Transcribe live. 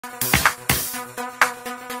What's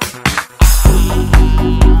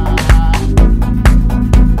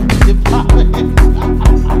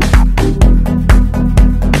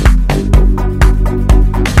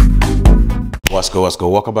good?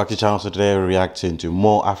 Welcome back to the channel. So today we're reacting to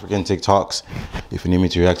more African TikToks. If you need me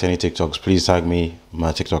to react to any TikToks, please tag me.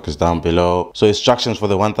 My TikTok is down below. So instructions for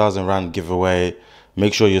the 1,000 Rand giveaway.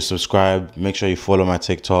 Make sure you subscribe. Make sure you follow my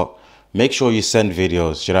TikTok. Make sure you send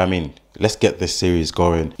videos. You know what I mean? Let's get this series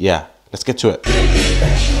going. Yeah, let's get to it.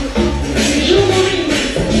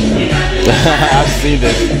 I've seen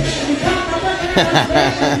this.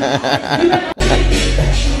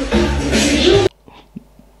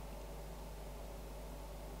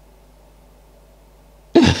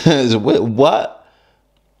 Wait, what?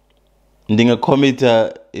 Ndinga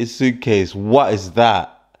komita a suitcase. What is that?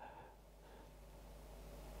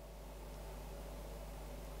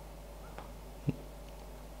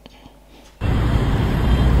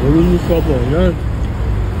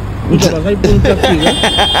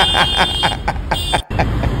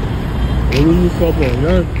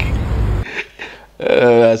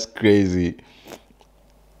 That's crazy.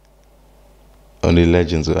 Only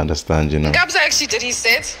legends will understand, you know. Kabza actually did his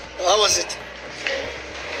set. How was it?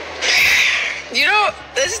 You know,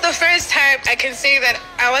 this is the first time I can say that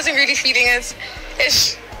I wasn't really feeling it. I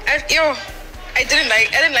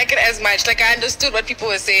didn't like it as much. Like, I understood what people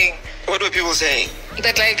were saying. What were people saying?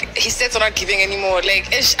 That like his sets are not giving anymore. Like,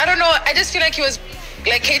 I don't know. I just feel like he was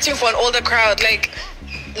like catering for an older crowd. Like,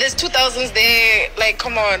 there's 2000s there. Like,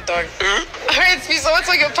 come on, dog. Alright, so what's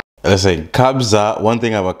on your? Listen, Kabza, one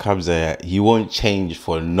thing about Kabza, he won't change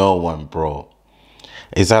for no one, bro.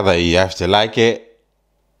 It's either you have to like it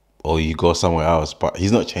or you go somewhere else, but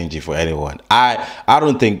he's not changing for anyone. I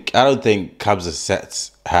don't think Kabza's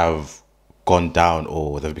sets have gone down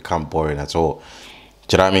or they've become boring at all.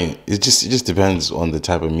 Do you know what I mean? It just depends on the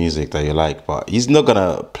type of music that you like, but he's not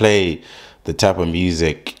gonna play the type of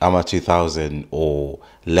music AMA 2000 or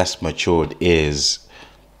less matured is.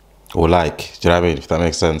 Or like, do you know what I mean? If that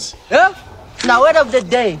makes sense. Yeah. Now, word of the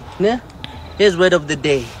day. Yeah. Here's word of the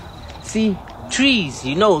day. See, trees,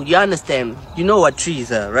 you understand. You know what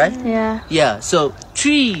trees are, right? Yeah. Yeah, so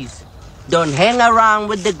trees don't hang around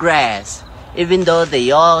with the grass, even though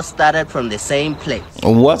they all started from the same place.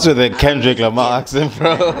 What's with the Kendrick Lamar accent,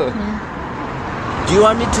 bro? Do you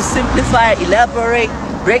want me to simplify, elaborate,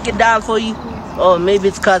 break it down for you? Or maybe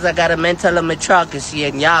it's because I got a mental immaturity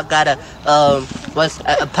and y'all got a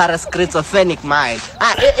paraschizophrenic mind.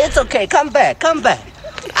 It's okay. Come back.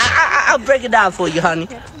 I'll break it down for you, honey.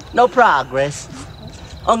 No progress.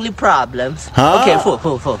 Only problems. Huh? Okay, four.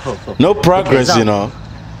 No progress, okay, so, you know.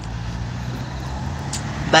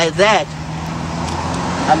 By that,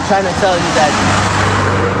 I'm trying to tell you that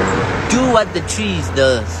do what the trees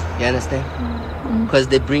does. You understand? Because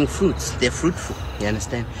they bring fruits. They're fruitful. You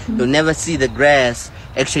understand? You'll never see the grass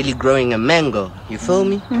actually growing a mango. You feel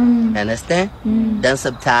me? You understand? Done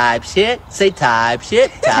some type shit. Say type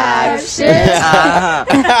shit. Type shit.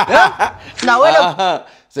 Now wait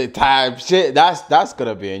Say type shit. That's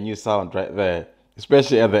gonna be a new sound right there.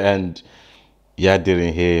 Especially at the end. Yeah, I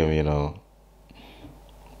didn't hear him, you know.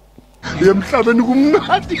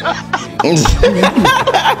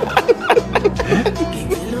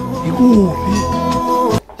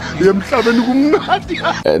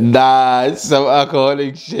 Nah, it's some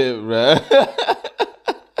alcoholic shit, bro.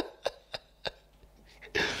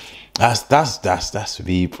 That's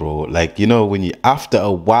me, bro. Like, you know, when you after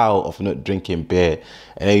a while of not drinking beer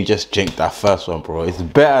and then you just drink that first one, bro. It's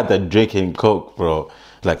better than drinking Coke, bro.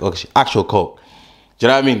 Like actual Coke. Do you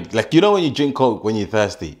know what I mean? Like, you know when you drink Coke when you're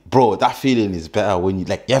thirsty, bro, that feeling is better when you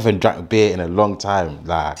you haven't drank beer in a long time.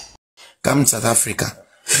 Like, Come to South Africa.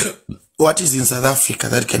 What is in South Africa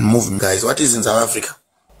that can move me, guys? What is in South Africa?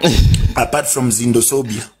 Apart from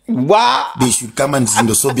Zindosobia. what? They should come and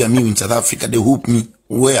Zindosobia me in South Africa. They whoop me.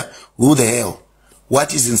 Where? Who the hell?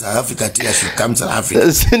 What is in South Africa? Tia should come to South Africa.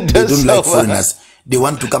 They don't like foreigners. They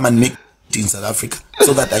want to come and make it in South Africa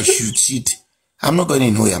so that I should cheat. I'm not going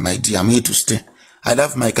anywhere, my dear. I'm here to stay. I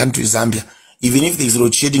love my country, Zambia. Even if there's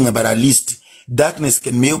road shading, but at least darkness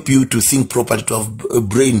can help you to think properly, to have a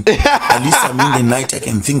brain. At least I'm in the night, I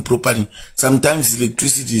can think properly. Sometimes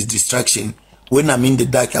electricity is distraction. When I'm in the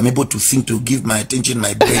dark, I'm able to think, to give my attention,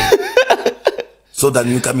 my brain. So that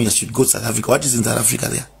when you come here, I should go to South Africa. What is in South Africa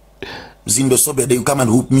there? Zindosobia, you come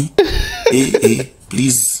and hoop me. Hey,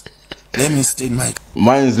 please. Let me stay in my...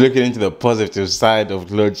 Mine's looking into the positive side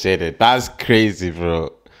of load shedding. That's crazy,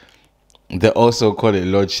 bro. They also call it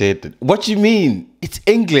load shedding. What you mean? It's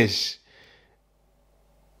English.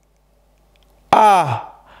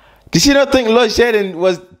 Did she not think load shedding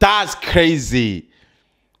was... That's crazy.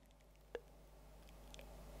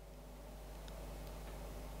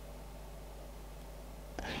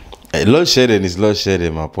 Load shedding is load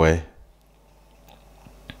shedding, my boy.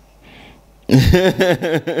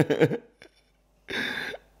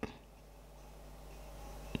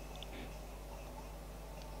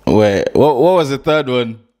 Wait, what was the third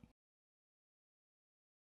one?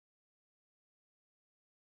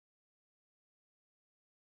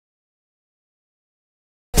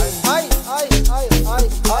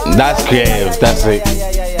 That's creative, that's it.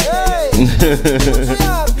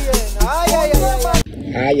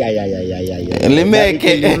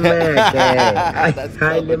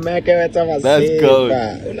 That's good.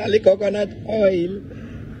 Coconut oil.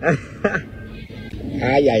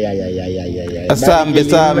 Sambe.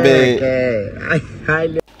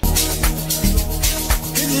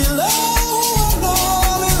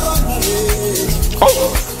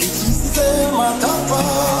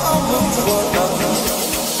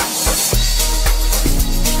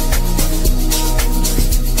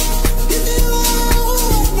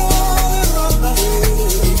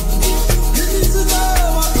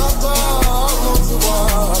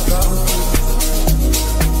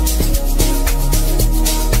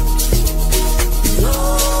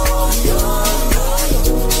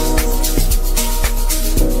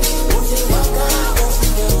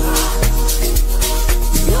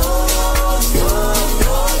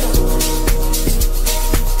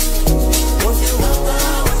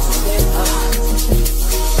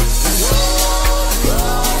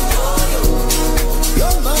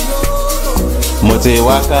 Mote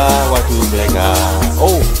waka watu bega.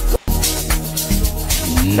 Oh,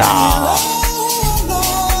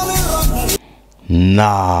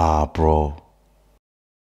 nah, bro.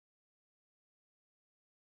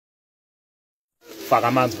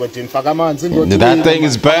 That thing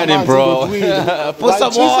is burning, bro. Put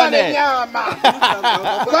some more on it.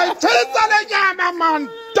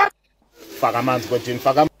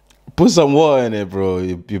 Put some water in it, bro.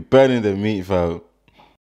 You're burning the meat, fam.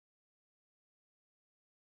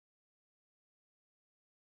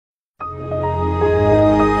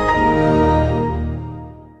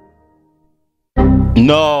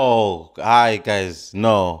 No, alright guys,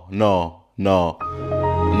 no.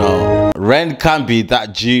 Ren can't be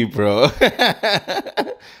that G, bro.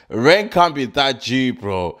 Ren can't be that G,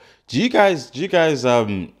 bro. Do you guys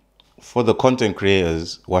for the content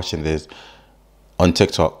creators watching this on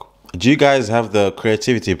TikTok, do you guys have the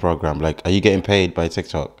creativity program? Like, are you getting paid by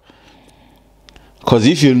TikTok? Because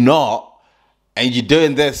if you're not and you're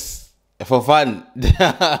doing this for fun,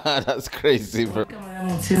 that's crazy, bro.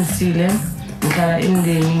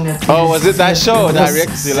 Oh, was it that show that I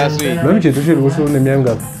reacted to last week?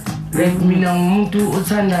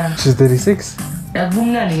 She's 36. Not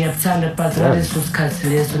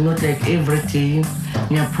like every day.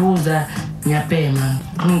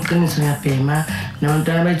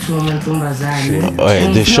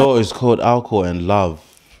 The show is called Alcohol and Love.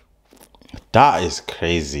 That is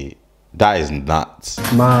crazy. That is nuts.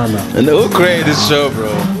 Man. And who created this show,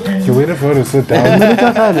 bro? You waited for her to sit down.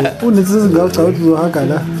 This is girl to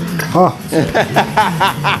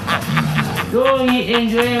Yo, you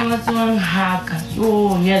enjoy what's on haka.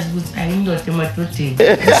 Yo, yes, but I need to take my protein.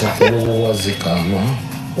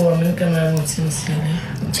 Oh, I'm not gonna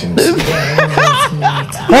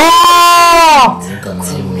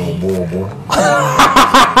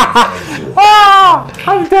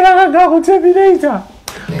I'm telling her to Terminator.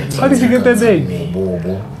 How did you get that name?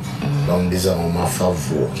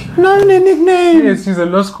 No, nickname. Yes, she's a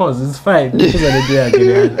lost cause. It's fine.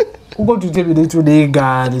 Who got to Terminator today,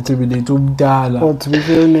 God? Terminator Dala. But to be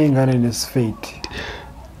fair, name is fate.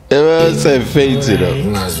 Everyone said fate, you know.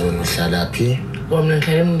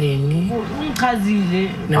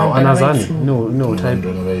 Anazani? No, type.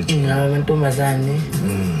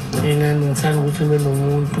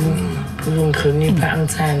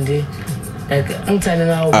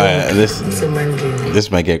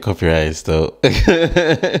 This might get copyrighted still.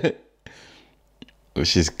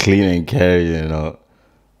 She's clean and carrying, you know.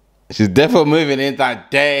 She's definitely moving in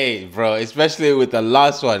that day, bro. Especially with the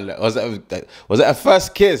last one. Was it a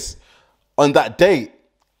first kiss on that date?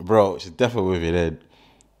 Bro, she's definitely moving in.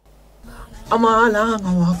 That's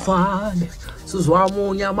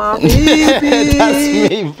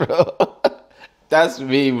me, bro. That's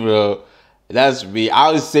me, bro. That's me.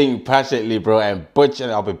 I'll sing passionately, bro, and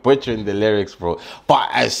I'll be butchering the lyrics, bro. But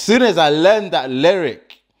as soon as I learn that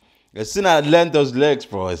lyric, as soon as I learn those lyrics,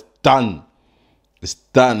 bro, it's done. It's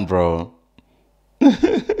done, bro. Do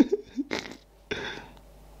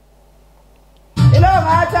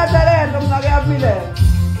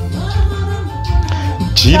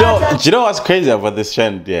you know what's crazy about this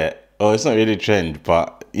trend? Yeah. Oh, it's not really a trend,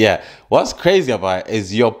 but yeah. What's crazy about it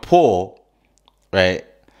is you're poor, right?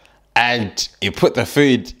 and you put the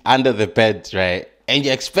food under the bed, right? And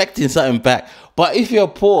you're expecting something back. But if you're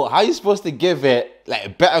poor, how are you supposed to give it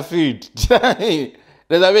like better food? Do you know what I mean?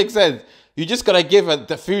 Does that make sense? You just gotta give it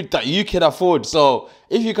the food that you can afford. So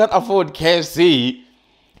if you can't afford KFC,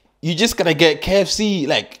 you just gotta get KFC.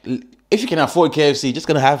 Like if you can afford KFC, you're just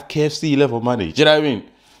gonna have KFC level money. Do you know what I mean?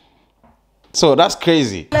 So that's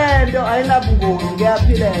crazy. Right?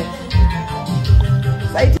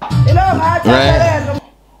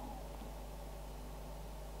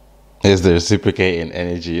 It's the reciprocating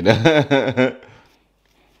energy, you know?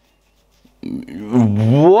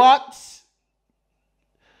 What?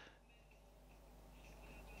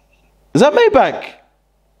 Is that Maybach?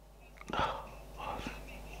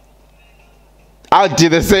 I'll do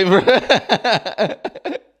the same, bro.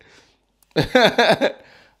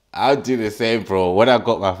 I'll do the same, bro. When I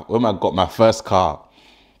got my first car,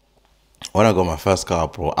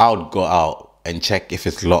 bro, I would go out and check if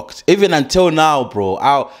it's locked. Even until now, bro,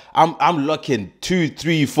 I'm locking 2,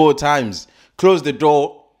 3, 4 times. Close the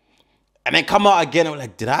door, and then come out again. I'm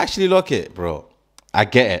like, did I actually lock it, bro? I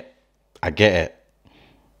get it.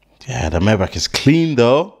 Yeah, the Maybach is clean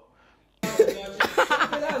though.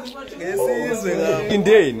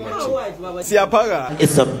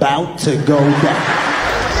 It's about to go down.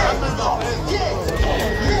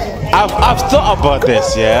 I've thought about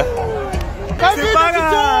this, yeah.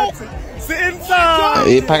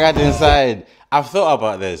 Inside. I've thought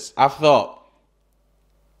about this. I've thought,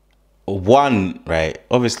 one, right?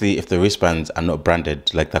 Obviously, if the wristbands are not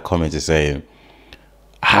branded, like the comment is saying,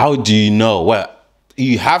 how do you know? Well,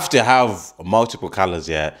 you have to have multiple colors,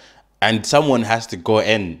 yeah, and someone has to go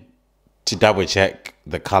in to double check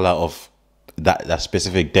the color of that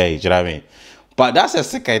specific day. Do you know what I mean? But that's a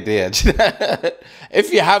sick idea.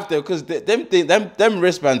 If you have to, because them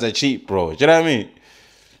wristbands are cheap, bro. Do you know what I mean?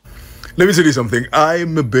 Let me tell you something.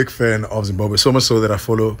 I'm a big fan of Zimbabwe, so much so that I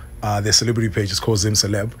follow their celebrity page. It's called Zim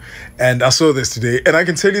Celeb. And I saw this today, and I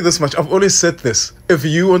can tell you this much. I've always said this. If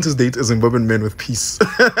you want to date a Zimbabwean man with peace,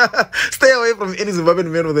 stay away from any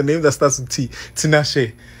Zimbabwean man with a name that starts with T.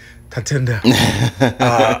 Tinashe, Tatenda,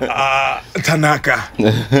 Tanaka,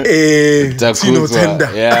 Tino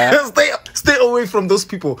Tenda. Yeah. Stay away from those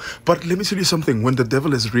people. But let me tell you something. When the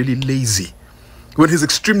devil is really lazy, when he's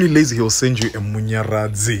extremely lazy, he'll send you a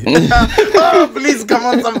munyaradzi. Oh, please, come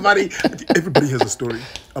on, somebody. Everybody has a story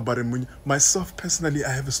about a munya. Myself, personally,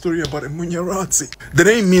 I have a story about a munyaradzi. The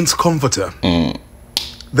name means comforter.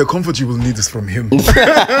 The comfort you will need is from him. He'll be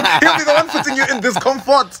the one putting you in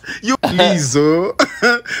discomfort. You please,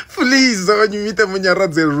 please, when you meet a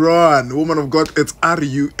munyaradzi, run. Woman of God, it's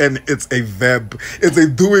R-U-N. It's a verb. It's a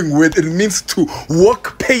doing word. It means to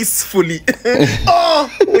walk peacefully. Oh,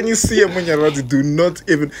 when you see a munyaradzi, do not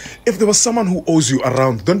even. If there was someone who owes you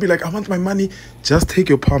around, don't be like, I want my money. Just take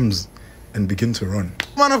your palms and begin to run.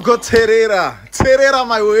 Man of God, Terera,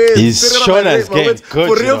 my way. He's showing us getting good,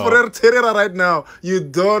 for real, Terera right now. You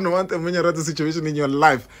don't want a munyaradzi situation in your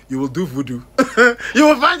life. You will do voodoo. You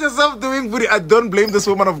will find yourself doing voodoo. I don't blame this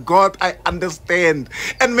woman of God. I understand.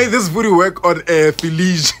 And may this voodoo work on a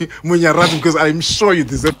Felice munyaradzi, because I'm sure you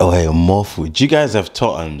deserve. Oh, hey, more food. Do you guys have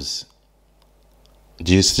totems?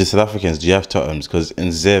 South Africans, do you have totems? Because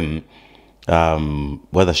in Zim,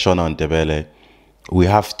 whether Shona and Debele, we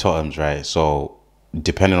have totems, right? So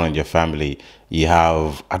depending on your family, you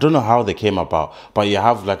have, I don't know how they came about, but you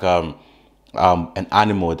have like an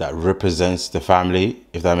animal that represents the family,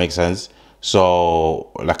 if that makes sense.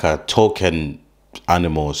 So like a token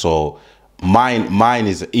animal. So mine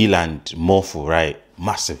is eland mofu, right?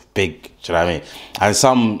 Massive, big, do you know what I mean?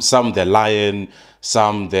 And some they're lion,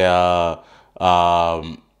 some they're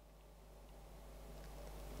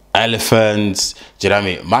elephants. Do you know what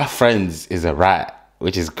I mean? My friend's is a rat,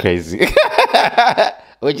 which is crazy.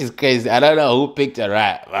 Which is crazy. I don't know who picked a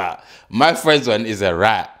rat. But my friend's one is a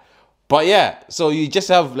rat. But yeah, so you just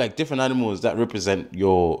have like different animals that represent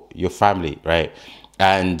your family, right?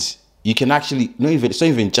 And you can actually, it's not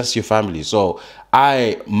even just your family. So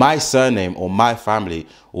my surname or my family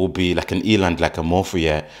will be like an eland, like a mofu,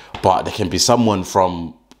 yeah. But there can be someone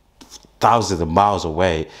from thousands of miles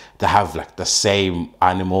away that have like the same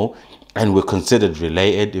animal, and we're considered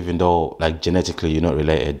related, even though like genetically you're not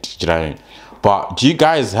related. Do you know what I mean? But do you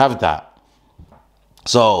guys have that?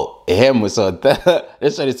 So him, so that's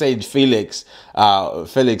what they say. Felix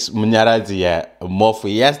Munyaradzi, yeah, Mofu,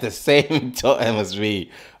 he has the same totem as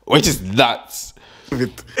me, which is nuts.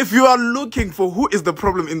 If you are looking for who is the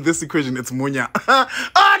problem in this equation, it's Munya.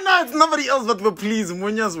 Oh no, it's nobody else but please.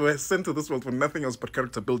 Munyas were sent to this world for nothing else but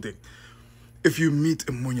character building. If you meet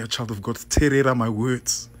a Munya child of God, terera my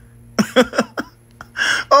words.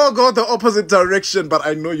 Oh, go the opposite direction, but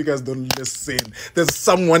I know you guys don't listen. There's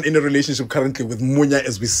someone in a relationship currently with Munya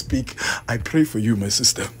as we speak. I pray for you, my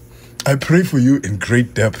sister. I pray for you in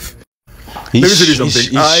great depth. Let me tell you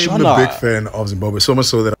something. I'm a big fan of Zimbabwe, so much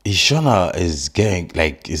so that Ishona is getting,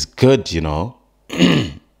 like, is good, you know.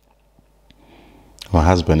 My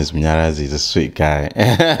husband is Mnyarazi, he's a sweet guy.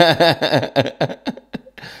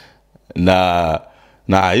 Nah,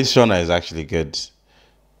 Ishona is actually good.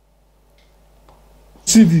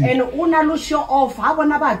 And una lo show off. How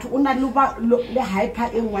wanna bat una luba the hyper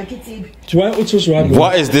in wakiti.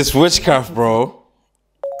 What is this witchcraft, bro?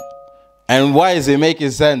 And why is it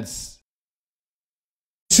making sense?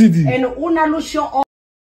 And una lo show off.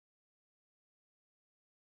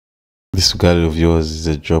 This girl of yours is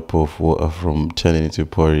a drop of water from turning into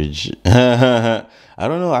porridge. I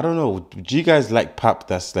don't know. Do you guys like pap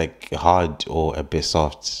that's like hard or a bit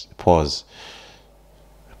soft? Pause.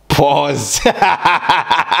 Pause.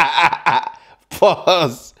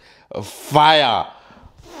 Fire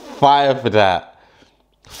for that.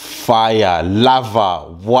 Fire.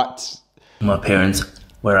 Lava. What? My parents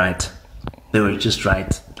were right. They were just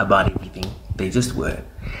right about everything. They just were.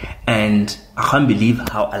 And I can't believe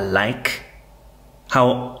how alike,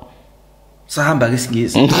 how much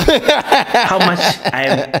I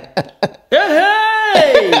am.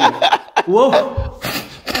 Hey! Whoa!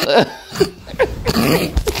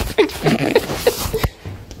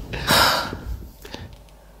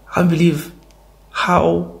 I can't believe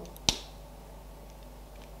how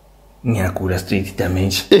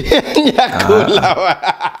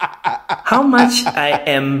how much I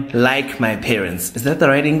am like my parents. Is that the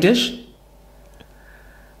right English?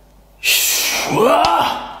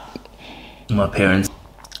 My parents.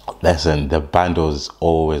 Listen, the bundles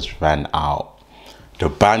always ran out. The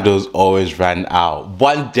bundles always ran out.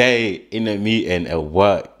 One day in a meeting at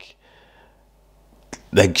work,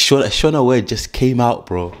 like Shona word just came out,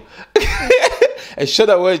 bro. And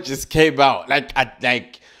Shona word just came out.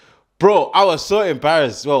 Bro, I was so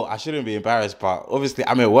embarrassed. Well, I shouldn't be embarrassed, but obviously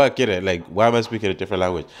I'm at work, innit? Like, why am I speaking a different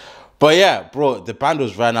language? But yeah, bro, the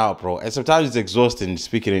bundles ran out, bro. And sometimes it's exhausting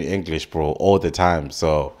speaking in English, bro, all the time.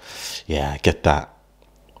 So, yeah, I get that.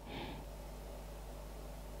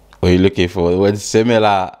 What are you looking for? The word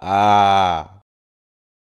similar.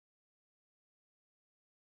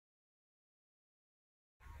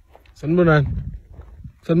 Sanbunan.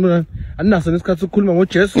 Anna senisikhathi ukukhuluma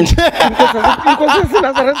ngoJesu.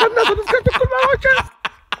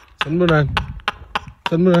 Sanbunan.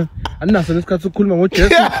 Anna senisikhathi ukukhuluma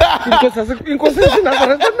ngoJesu. Inkosi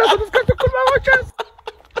yaseNazaretha anna senisikhathi ukukhuluma ngoJesu.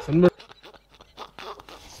 Sanbunan.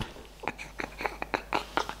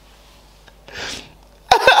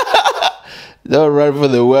 Don't run for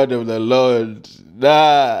the word of the Lord.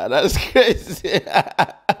 Nah, that's crazy.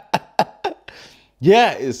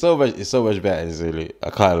 Yeah, it's so much better in Zulu. I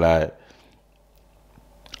can't lie.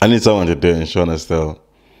 I need someone to do it in Shona still.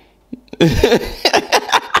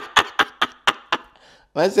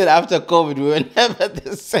 I said after COVID we were never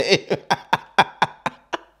the same.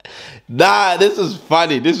 Nah, this was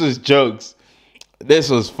funny. This was jokes. This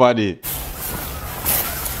was funny.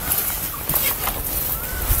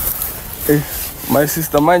 Hey, my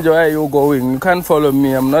sister, mind where you're going. You can't follow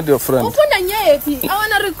me. I'm not your friend. I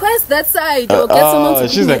want to request that side or get someone to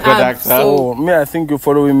she's a good actor. So, me, I think you're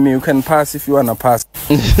following me. You can pass if you want to pass.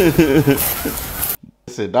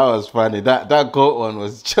 Listen, that was funny. That goat one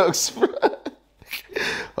was jokes, bro.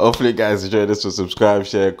 Hopefully you guys enjoyed this. So subscribe,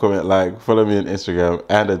 share, comment, like, follow me on Instagram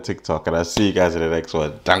and on TikTok. And I'll see you guys in the next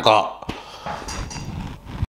one. Danko!